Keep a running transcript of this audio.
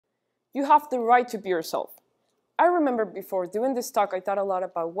You have the right to be yourself. I remember before doing this talk, I thought a lot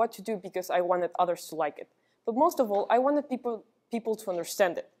about what to do because I wanted others to like it. But most of all, I wanted people to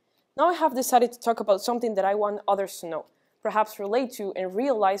understand it. Now I have decided to talk about something that I want others to know, perhaps relate to and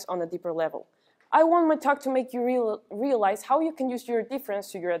realize on a deeper level. I want my talk to make you realize how you can use your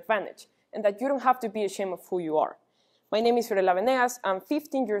difference to your advantage, and that you don't have to be ashamed of who you are. My name is Fiorella Venegas, I'm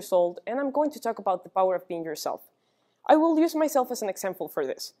 15 years old, and I'm going to talk about the power of being yourself. I will use myself as an example for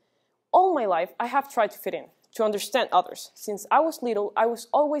this. All my life, I have tried to fit in, to understand others. Since I was little, I was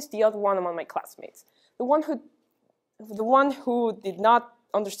always the odd one among my classmates, the one who did not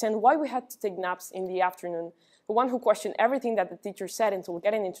understand why we had to take naps in the afternoon, the one who questioned everything that the teacher said until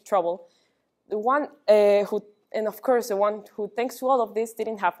getting into trouble, and of course, the one who, thanks to all of this,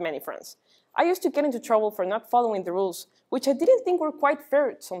 didn't have many friends. I used to get into trouble for not following the rules, which I didn't think were quite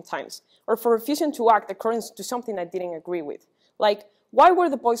fair sometimes, or for refusing to act according to something I didn't agree with. Like, why were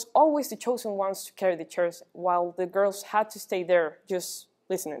the boys always the chosen ones to carry the chairs, while the girls had to stay there just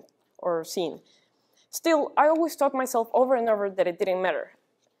listening or seeing? Still, I always taught myself over and over that it didn't matter,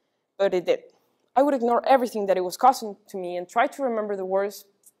 but it did. I would ignore everything that it was causing to me and try to remember the words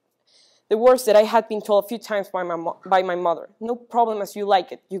that I had been told a few times by my mother. No problem as you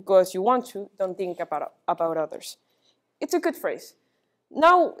like it. You go as you want to. Don't think about others. It's a good phrase.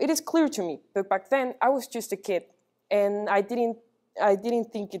 Now it is clear to me, but back then I was just a kid, and I didn't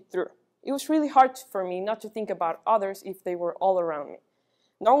think it through. It was really hard for me not to think about others if they were all around me.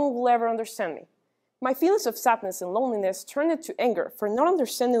 No one will ever understand me. My feelings of sadness and loneliness turned into anger for not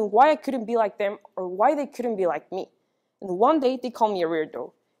understanding why I couldn't be like them or why they couldn't be like me. And one day they called me a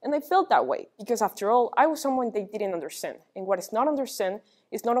weirdo. And I felt that way, because after all, I was someone they didn't understand. And what is not understood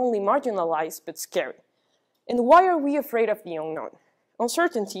is not only marginalized, but scary. And why are we afraid of the unknown?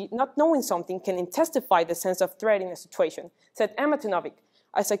 Uncertainty, not knowing something, can intensify the sense of threat in a situation, said Emma Tunovic,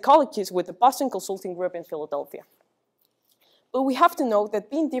 a psychologist with the Boston Consulting Group in Philadelphia. But we have to know that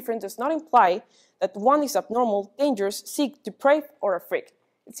being different does not imply that one is abnormal, dangerous, sick, depraved, or a freak.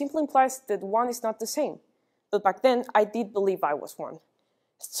 It simply implies that one is not the same. But back then, I did believe I was one.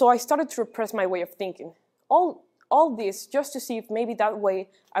 So I started to repress my way of thinking. All this just to see if maybe that way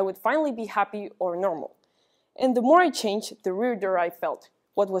I would finally be happy or normal. And the more I changed, the weirder I felt.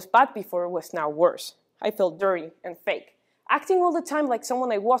 What was bad before was now worse. I felt dirty and fake. Acting all the time like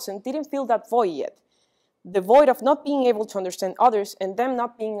someone I wasn't didn't fill that void yet. The void of not being able to understand others and them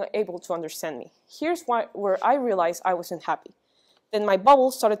not being able to understand me. Here's where I realized I wasn't happy. Then my bubble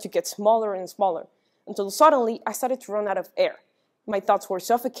started to get smaller and smaller, until suddenly I started to run out of air. My thoughts were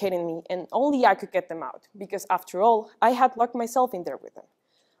suffocating me, and only I could get them out, because after all, I had locked myself in there with them.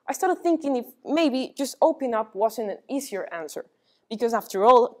 I started thinking if maybe just opening up wasn't an easier answer, because after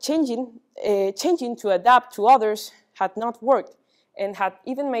all, changing to adapt to others had not worked, and had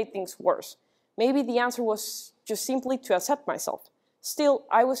even made things worse. Maybe the answer was just simply to accept myself. Still,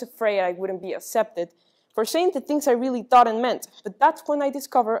 I was afraid I wouldn't be accepted for saying the things I really thought and meant, but that's when I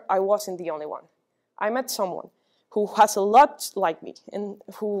discovered I wasn't the only one. I met someone who was a lot like me, and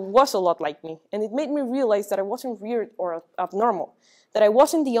it made me realize that I wasn't weird or abnormal, that I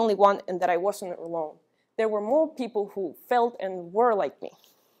wasn't the only one, and that I wasn't alone. There were more people who felt and were like me.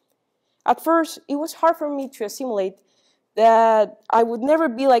 At first, it was hard for me to assimilate that I would never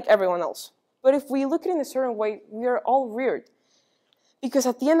be like everyone else. But if we look at it in a certain way, we are all weird. Because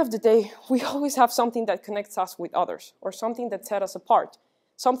at the end of the day, we always have something that connects us with others, or something that sets us apart.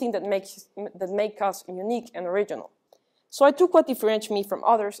 Something that makes us unique and original. So I took what differentiates me from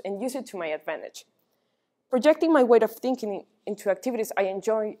others and used it to my advantage. Projecting my way of thinking into activities I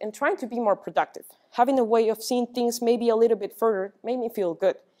enjoy and trying to be more productive. Having a way of seeing things maybe a little bit further made me feel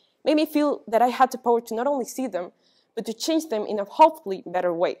good. Made me feel that I had the power to not only see them, but to change them in a hopefully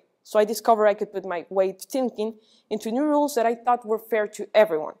better way. So I discovered I could put my way of thinking into new rules that I thought were fair to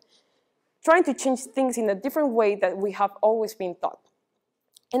everyone. Trying to change things in a different way that we have always been taught.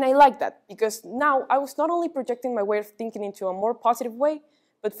 And I like that, because now I was not only projecting my way of thinking into a more positive way,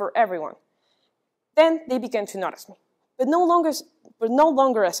 but for everyone. Then they began to notice me, but no longer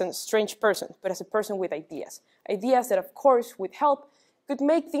as a strange person, but as a person with ideas. Ideas that, of course, with help, could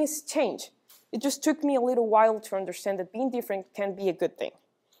make things change. It just took me a little while to understand that being different can be a good thing.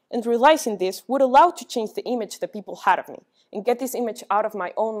 And realizing this would allow to change the image that people had of me, and get this image out of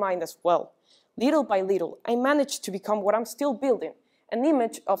my own mind as well. Little by little, I managed to become what I'm still building, an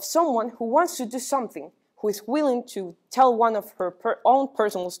image of someone who wants to do something, who is willing to tell one of her own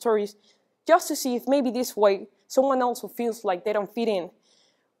personal stories, just to see if maybe this way someone else who feels like they don't fit in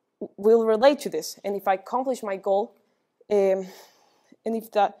will relate to this. And if I accomplish my goal, discover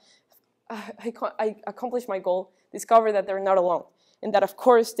that they're not alone. and that, of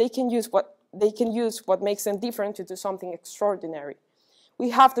course, they can use what makes them different to do something extraordinary. We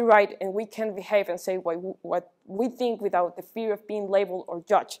have the right, and we can behave and say what we think without the fear of being labeled or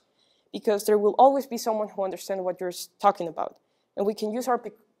judged, because there will always be someone who understands what you're talking about. And we can use our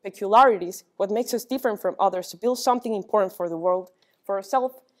peculiarities, what makes us different from others, to build something important for the world, for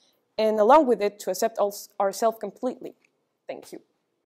ourselves, and along with it, to accept ourselves completely. Thank you.